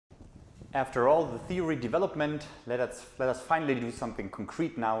After all the theory development, let us finally do something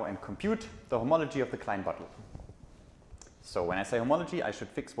concrete now and compute the homology of the Klein bottle. So when I say homology, I should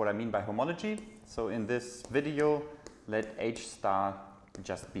fix what I mean by homology. So in this video, let H star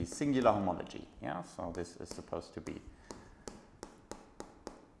just be singular homology. Yeah, so this is supposed to be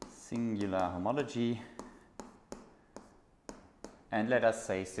singular homology. And let us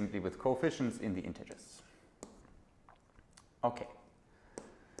say simply with coefficients in the integers. Okay.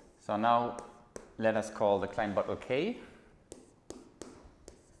 So now let us call the Klein bottle K.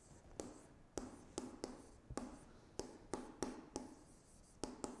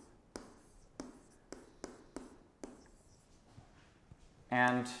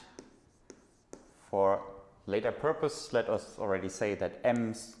 And for later purpose, let us already say that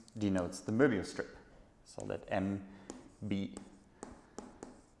M denotes the Möbius strip. So let M be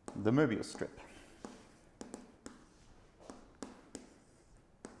the Möbius strip.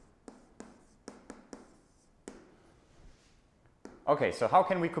 Okay, so how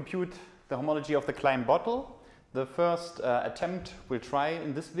can we compute the homology of the Klein bottle? The first attempt we'll try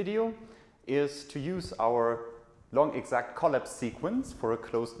in this video is to use our long exact collapse sequence for a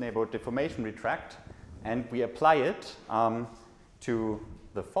closed neighborhood deformation retract, and we apply it to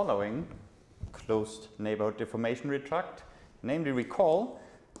the following closed neighborhood deformation retract. Namely, recall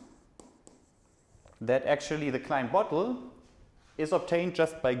that actually the Klein bottle is obtained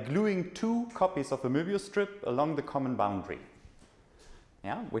just by gluing two copies of a Möbius strip along the common boundary.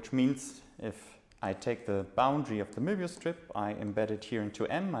 Yeah, which means if I take the boundary of the Möbius strip, I embed it here into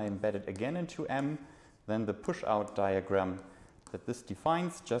M, I embed it again into M, then the push-out diagram that this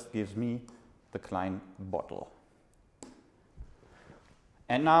defines just gives me the Klein bottle.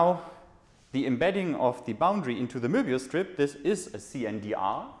 And now the embedding of the boundary into the Möbius strip, this is a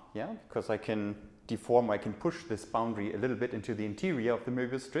CNDR, yeah, because I can deform, I can push this boundary a little bit into the interior of the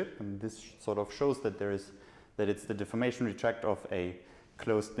Möbius strip, and this sort of shows that it's the deformation retract of a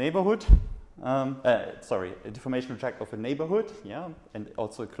closed neighborhood, a deformation retract of a neighborhood, yeah, and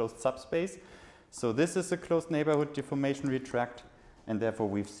also a closed subspace. So this is a closed neighborhood deformation retract, and therefore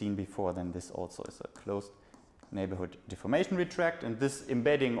we've seen before then this also is a closed neighborhood deformation retract, and this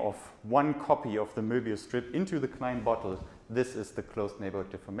embedding of one copy of the Möbius strip into the Klein bottle, this is the closed neighborhood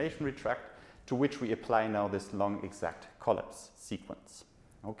deformation retract, to which we apply now this long exact collapse sequence.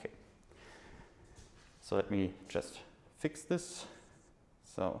 Okay. So let me just fix this.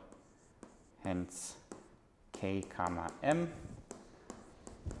 So hence K comma M,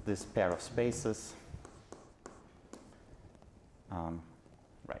 this pair of spaces,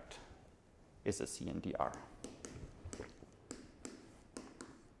 right, is a CNDR.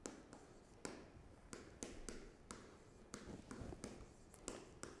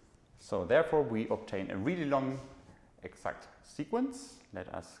 So therefore we obtain a really long exact sequence. Let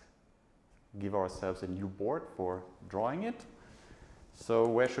us give ourselves a new board for drawing it. So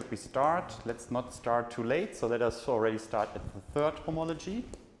where should we start? Let's not start too late. So let us already start at the third homology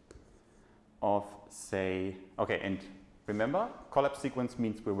of, say, okay, and remember, collapse sequence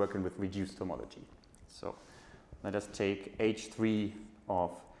means we're working with reduced homology. So let us take H3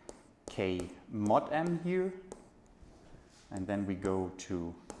 of K mod M here, and then we go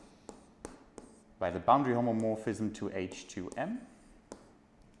to, by the boundary homomorphism, to H2M,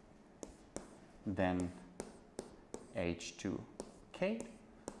 then H2K,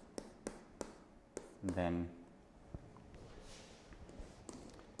 then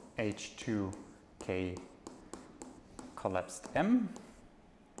H2K collapsed M,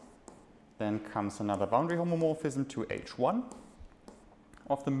 then comes another boundary homomorphism to H1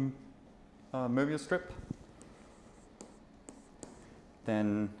 of the Möbius strip,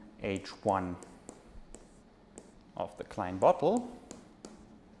 then H1 of the Klein bottle.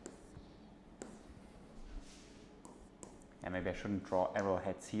 And maybe I shouldn't draw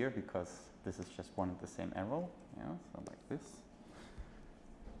arrowheads here because this is just one and the same arrow. Yeah, so like this.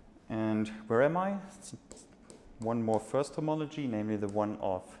 And where am I? One more first homology, namely the one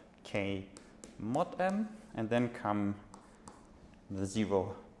of K mod M, and then come the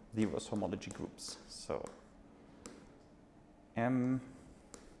zeros homology groups. So M,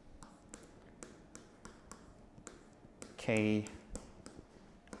 K,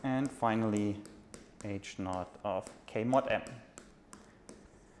 and finally H naught of K mod M.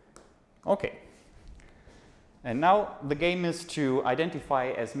 Okay. And now the game is to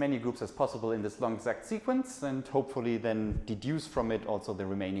identify as many groups as possible in this long exact sequence and hopefully then deduce from it also the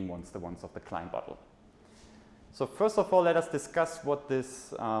remaining ones, the ones of the Klein bottle. So first of all, let us discuss what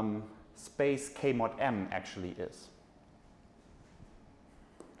this space K mod M actually is.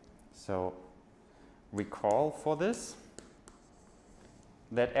 So recall for this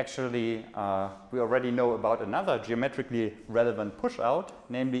that actually we already know about another geometrically relevant push-out,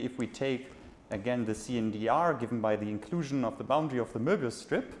 namely if we take, again, the CNDR given by the inclusion of the boundary of the Möbius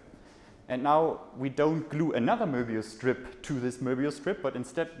strip, and now we don't glue another Möbius strip to this Möbius strip, but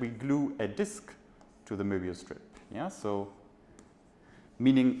instead we glue a disk to the Möbius strip. Yeah, so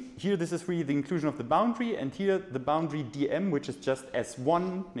meaning here this is really the inclusion of the boundary, and here the boundary dm, which is just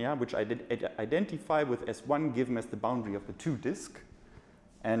S1, yeah, which I did identify with S1 given as the boundary of the two disk.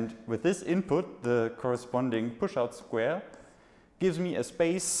 And with this input, the corresponding push-out square gives me a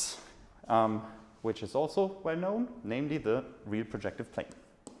space which is also well known, namely the real projective plane.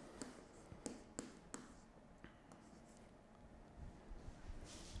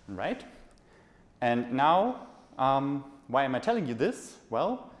 Right? And now, why am I telling you this?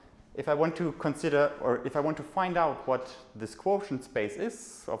 Well, if I want to consider, or if I want to find out what this quotient space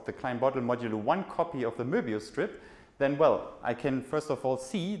is of the Klein-Bottle modulo 1 copy of the Möbius strip, then, well, I can first of all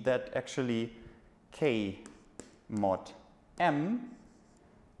see that actually K mod M,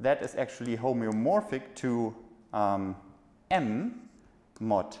 that is actually homeomorphic to M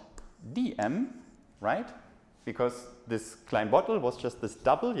mod dm, right? Because this Klein-Bottle was just this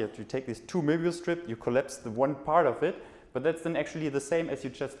double. You have to take these two Möbius strips, you collapse the one part of it, but that's then actually the same as you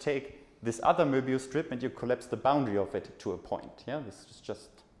just take this other Möbius strip and you collapse the boundary of it to a point. Yeah, this is just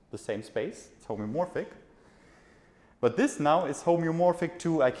the same space. It's homeomorphic. But this now is homeomorphic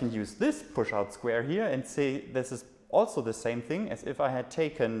to, I can use this push-out square here and say this is also the same thing as if I had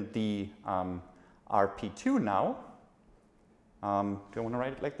taken the RP2 now. Do I want to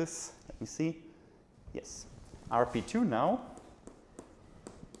write it like this? Let me see. Yes. RP2 now.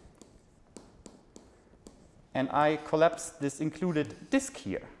 And I collapse this included disk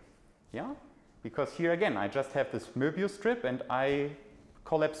here. Yeah? Because here again, I just have this Möbius strip and I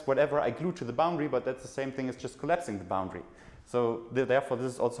collapse whatever I glue to the boundary, but that's the same thing as just collapsing the boundary. So therefore,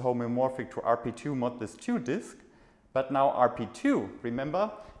 this is also homomorphic to RP2 mod this 2 disk. But now RP2,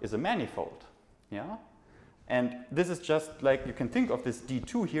 remember, is a manifold. Yeah? And this is just like, you can think of this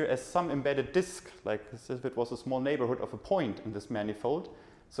D2 here as some embedded disk, like as if it was a small neighborhood of a point in this manifold.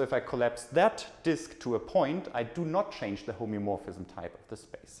 So if I collapse that disk to a point, I do not change the homeomorphism type of the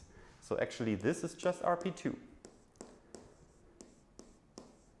space. So actually, this is just RP2.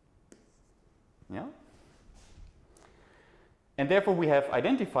 Yeah? And therefore, we have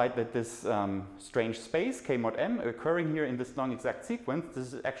identified that this strange space, K mod M, occurring here in this non-exact sequence,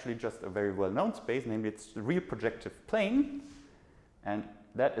 this is actually just a very well-known space, namely it's the real projective plane. And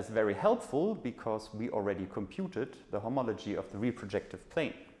that is very helpful because we already computed the homology of the real projective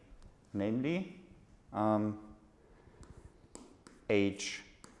plane, namely H1,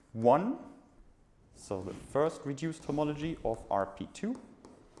 so the first reduced homology of RP2.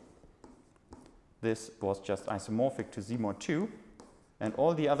 This was just isomorphic to Z mod 2, and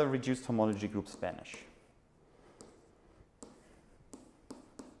all the other reduced homology groups vanish.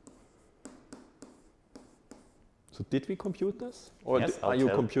 So did we compute this? Or yes, are you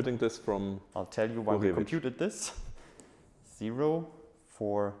computing this from? I'll tell you why we computed this. 0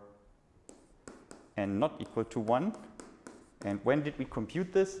 for n not equal to 1. And when did we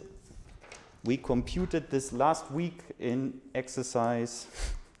compute this? We computed this last week in exercise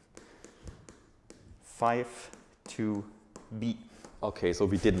 5-2b. Okay, so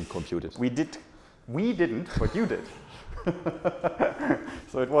we didn't compute it. We didn't, but you did.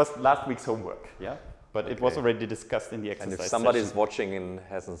 So it was last week's homework, yeah? But it was already discussed in the exercise. And if somebody is watching and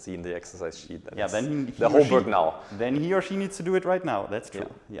hasn't seen the exercise sheet, then yeah, then the homework now. Then he or she needs to do it right now. That's true.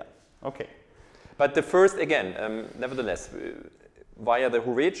 Yeah. Okay. But the first, again, nevertheless, via the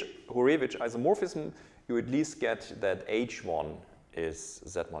Hurewicz isomorphism, you at least get that H1 is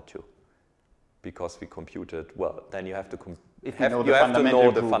Z mod 2. Because we computed, well, then you have to you have to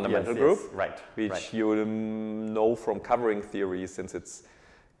know the fundamental group, yes, right, which you know from covering theory, since it's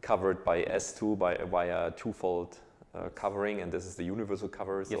covered by S2 via twofold covering, and this is the universal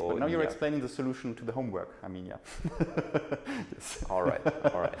cover. Yes, so but now you're explaining the solution to the homework. I mean, yeah. Yes. All right,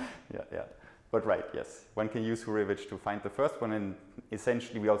 all right. Yeah. But right, yes. One can use Hurewicz to find the first one, and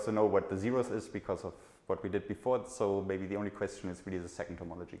essentially we also know what the zeros is because of what we did before, so maybe the only question is really the second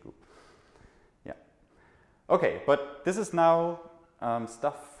homology group. Yeah. Okay, but this is now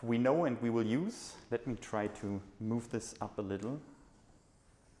stuff we know and we will use. Let me try to move this up a little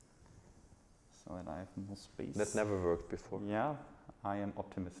so that I have more space. That never worked before. Yeah, I am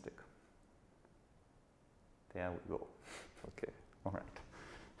optimistic. There we go. Okay. All right.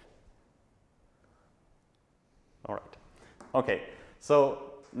 All right. Okay,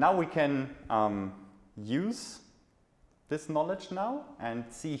 so now we can use this knowledge now and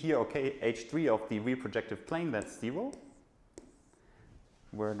see here, okay, H3 of the real projective plane, that's 0.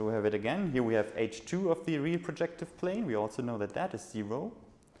 Where do we have it again? Here we have H2 of the real projective plane. We also know that that is 0.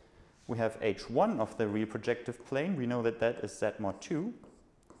 We have H1 of the real projective plane. We know that that is Z mod 2.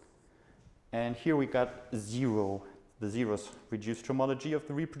 And here we got 0. The zeros reduced homology of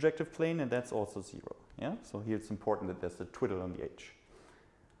the real projective plane, and that's also 0. Yeah? So here it's important that there's a twiddle on the H.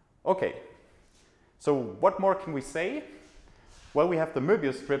 Okay. So what more can we say? Well, we have the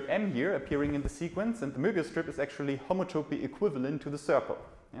Möbius strip M here appearing in the sequence, and the Möbius strip is actually homotopy equivalent to the circle.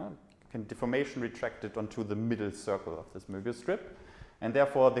 Yeah? Can deformation retract it onto the middle circle of this Möbius strip. And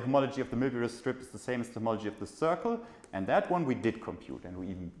therefore, the homology of the Möbius strip is the same as the homology of the circle. And that one we did compute, and we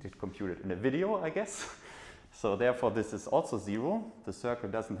even did compute it in a video, I guess. So therefore, this is also 0. The circle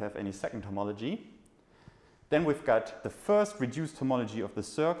doesn't have any second homology. Then we've got the first reduced homology of the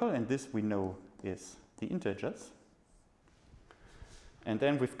circle, and this we know is the integers. And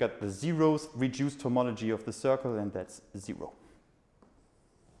then we've got the zeros reduced homology of the circle, and that's 0.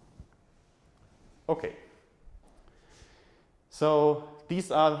 Okay. So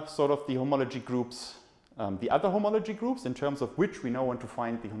these are sort of the homology groups, the other homology groups, in terms of which we now want to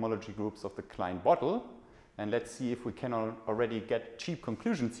find the homology groups of the Klein bottle. And let's see if we can already get cheap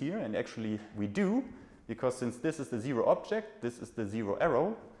conclusions here. And actually we do, because since this is the 0 object, this is the 0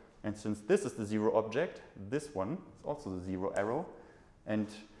 arrow. And since this is the 0 object, this one is also the 0 arrow. And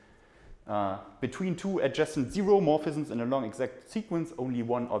between two adjacent 0 morphisms in a long exact sequence, only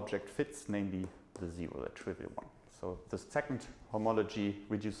one object fits, namely the 0, the trivial one. So the second homology,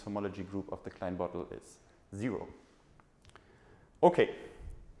 reduced homology group of the Klein bottle is 0. Okay,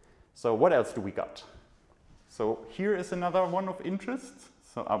 so what else do we got? So here is another one of interest.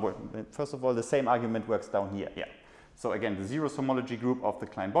 So first of all, the same argument works down here. Yeah. So again, the zeroth homology group of the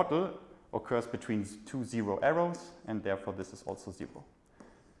Klein bottle occurs between two 0 arrows, and therefore this is also 0.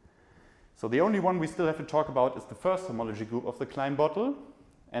 So the only one we still have to talk about is the first homology group of the Klein bottle.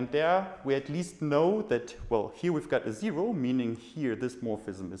 And there we at least know that, well, here we've got a 0, meaning here this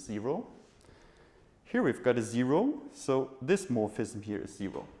morphism is 0. Here we've got a 0, so this morphism here is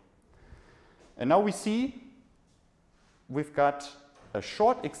 0. And now we see we've got a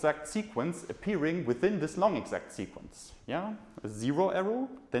short exact sequence appearing within this long exact sequence. Yeah? A 0 arrow,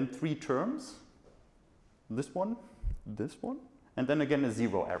 then 3 terms, this one, and then again a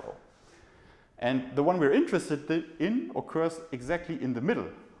 0 arrow. And the one we're interested in occurs exactly in the middle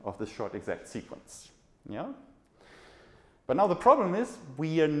of this short exact sequence. Yeah? But now the problem is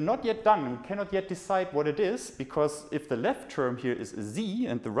we are not yet done. We cannot yet decide what it is, because if the left term here is a z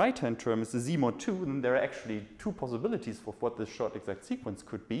and the right-hand term is a z mod 2, then there are actually two possibilities for what this short exact sequence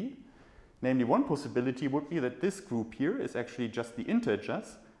could be. Namely, one possibility would be that this group here is actually just the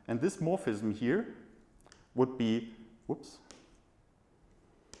integers, and this morphism here would be, whoops,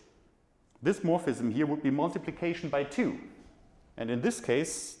 this morphism here would be multiplication by 2. And in this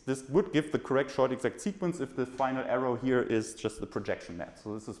case, this would give the correct short exact sequence if the final arrow here is just the projection net.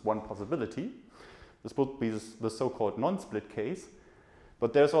 So this is one possibility. This would be the so-called non-split case.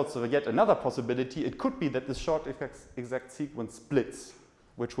 But there's also yet another possibility. It could be that this short exact sequence splits,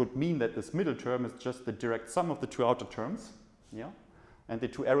 which would mean that this middle term is just the direct sum of the two outer terms. Yeah? And the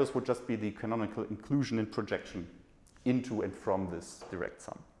two arrows would just be the canonical inclusion and projection into and from this direct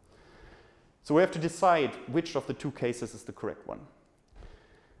sum. So we have to decide which of the two cases is the correct one.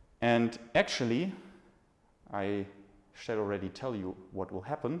 And actually, I shall already tell you what will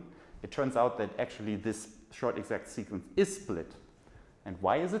happen. It turns out that actually this short exact sequence is split. And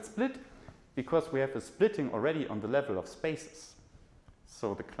why is it split? Because we have a splitting already on the level of spaces.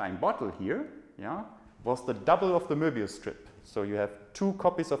 So the Klein bottle here, yeah, was the double of the Möbius strip. So you have two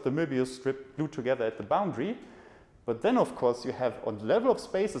copies of the Möbius strip glued together at the boundary. But then, of course, you have on the level of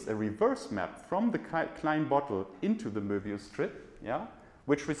spaces a reverse map from the Klein bottle into the Möbius strip, yeah,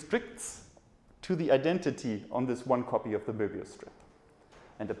 which restricts to the identity on this one copy of the Möbius strip.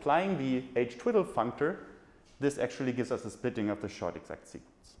 And applying the H-twiddle functor, this actually gives us a splitting of the short exact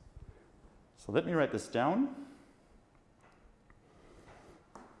sequence. So let me write this down.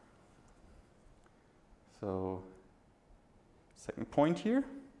 So, second point here,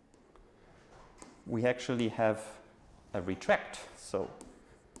 we actually have a retract. So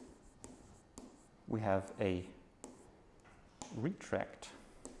we have a retract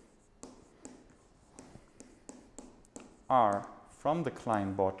R from the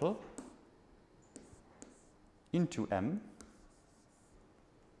Klein bottle into M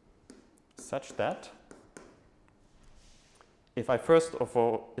such that if I first of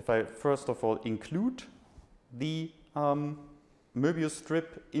all include the Möbius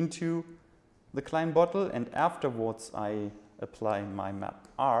strip into the Klein bottle, and afterwards I apply my map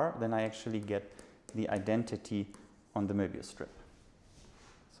R, then I actually get the identity on the Möbius strip.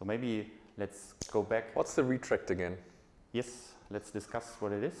 So maybe let's go back. What's the retract again? Yes, let's discuss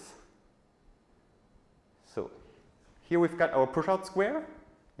what it is. So here we've got our push-out square,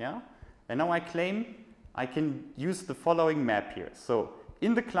 yeah? And now I claim I can use the following map here. So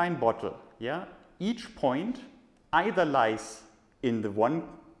in the Klein bottle, yeah, each point either lies in the one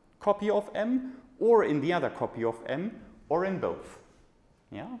copy of M or in the other copy of M or in both,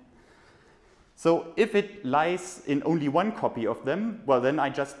 yeah? So if it lies in only one copy of them, well, then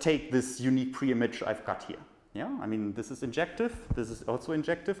I just take this unique pre-image I've got here. Yeah, I mean, this is injective, this is also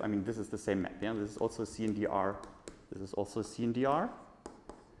injective. I mean, this is the same map. Yeah, this is also CNDR, this is also CNDR.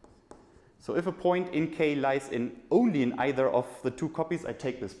 So if a point in K lies in only in either of the two copies, I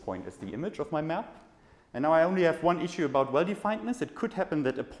take this point as the image of my map. And now I only have one issue about well-definedness. It could happen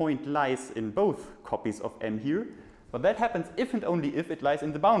that a point lies in both copies of M here, but that happens if and only if it lies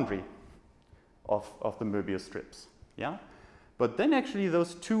in the boundary of the Möbius strips. Yeah, but then actually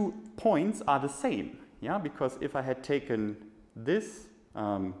those 2 points are the same. Yeah, because if I had taken this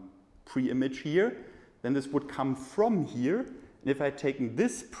pre-image here, then this would come from here. And if I had taken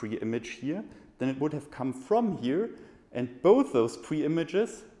this pre-image here, then it would have come from here. And both those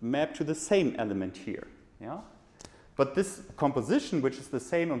pre-images map to the same element here. Yeah? But this composition, which is the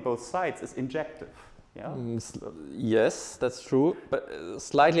same on both sides, is injective. Yeah? Yes, that's true. But a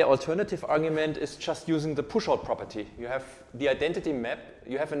slightly alternative argument is just using the push-out property. You have the identity map.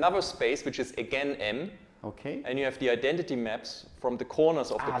 You have another space, which is again M. Okay. And you have the identity maps from the corners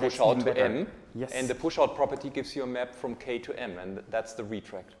of the push-out to M. Yes. And the push-out property gives you a map from K to M. And that's the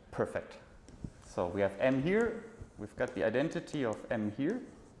retract. Perfect. So we have M here. We've got the identity of M here.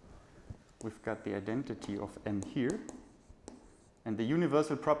 We've got the identity of M here. And the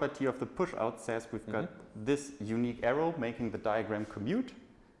universal property of the push-out says we've got this unique arrow making the diagram commute.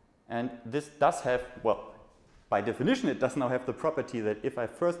 And this does have, well, by definition, it does now have the property that if I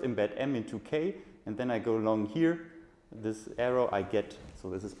first embed M into K, and then I go along here, this arrow I get, so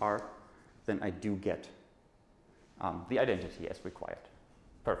this is R, then I do get the identity as required.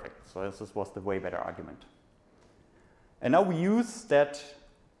 Perfect. So this was the way better argument. And now we use that,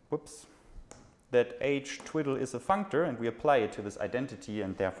 whoops, that H twiddle is a functor, and we apply it to this identity,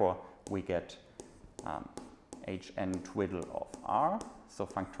 and therefore we get Hn twiddle of R. So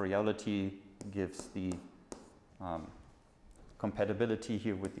functoriality gives the compatibility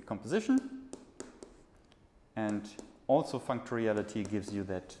here with the composition. And also functoriality gives you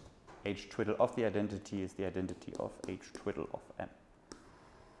that H twiddle of the identity is the identity of H twiddle of M.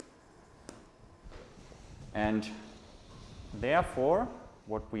 And therefore,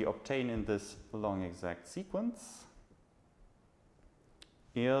 what we obtain in this long exact sequence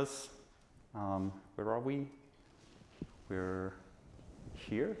is, where are we? We're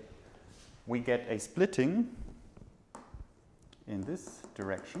here. We get a splitting in this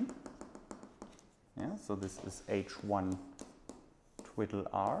direction. Yeah, so this is H1 twiddle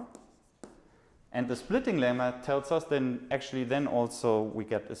R. And the splitting lemma tells us then actually then also we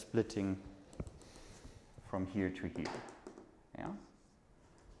get a splitting from here to here. Yeah?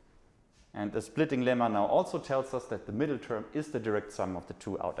 And the splitting lemma now also tells us that the middle term is the direct sum of the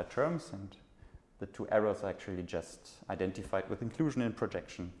 2 outer terms, and the 2 errors are actually just identified with inclusion and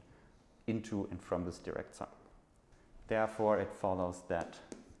projection into and from this direct sum. Therefore, it follows that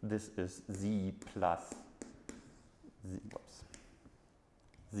this is Z plus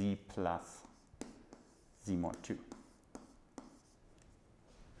Z plus Z mod 2.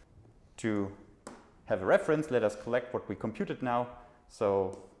 To have a reference, let us collect what we computed now.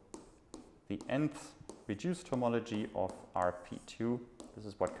 So the nth reduced homology of RP2, this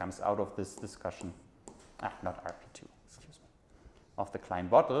is what comes out of this discussion, not RP2, excuse me, of the Klein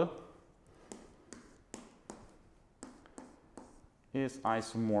bottle, is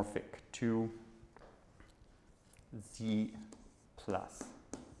isomorphic to Z plus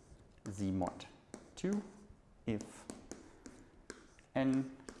Z mod 2 if n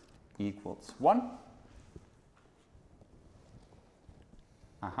equals 1.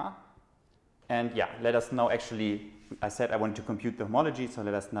 And yeah, let us now actually, I said I wanted to compute the homology, so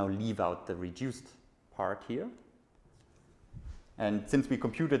let us now leave out the reduced part here. And since we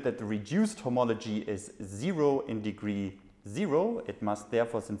computed that the reduced homology is 0 in degree 0, it must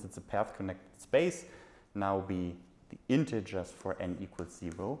therefore, since it's a path-connected space, now be the integers for n equals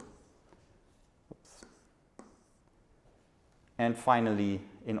 0. Oops. And finally,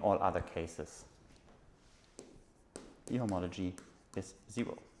 in all other cases, the homology is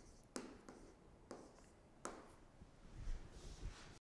 0.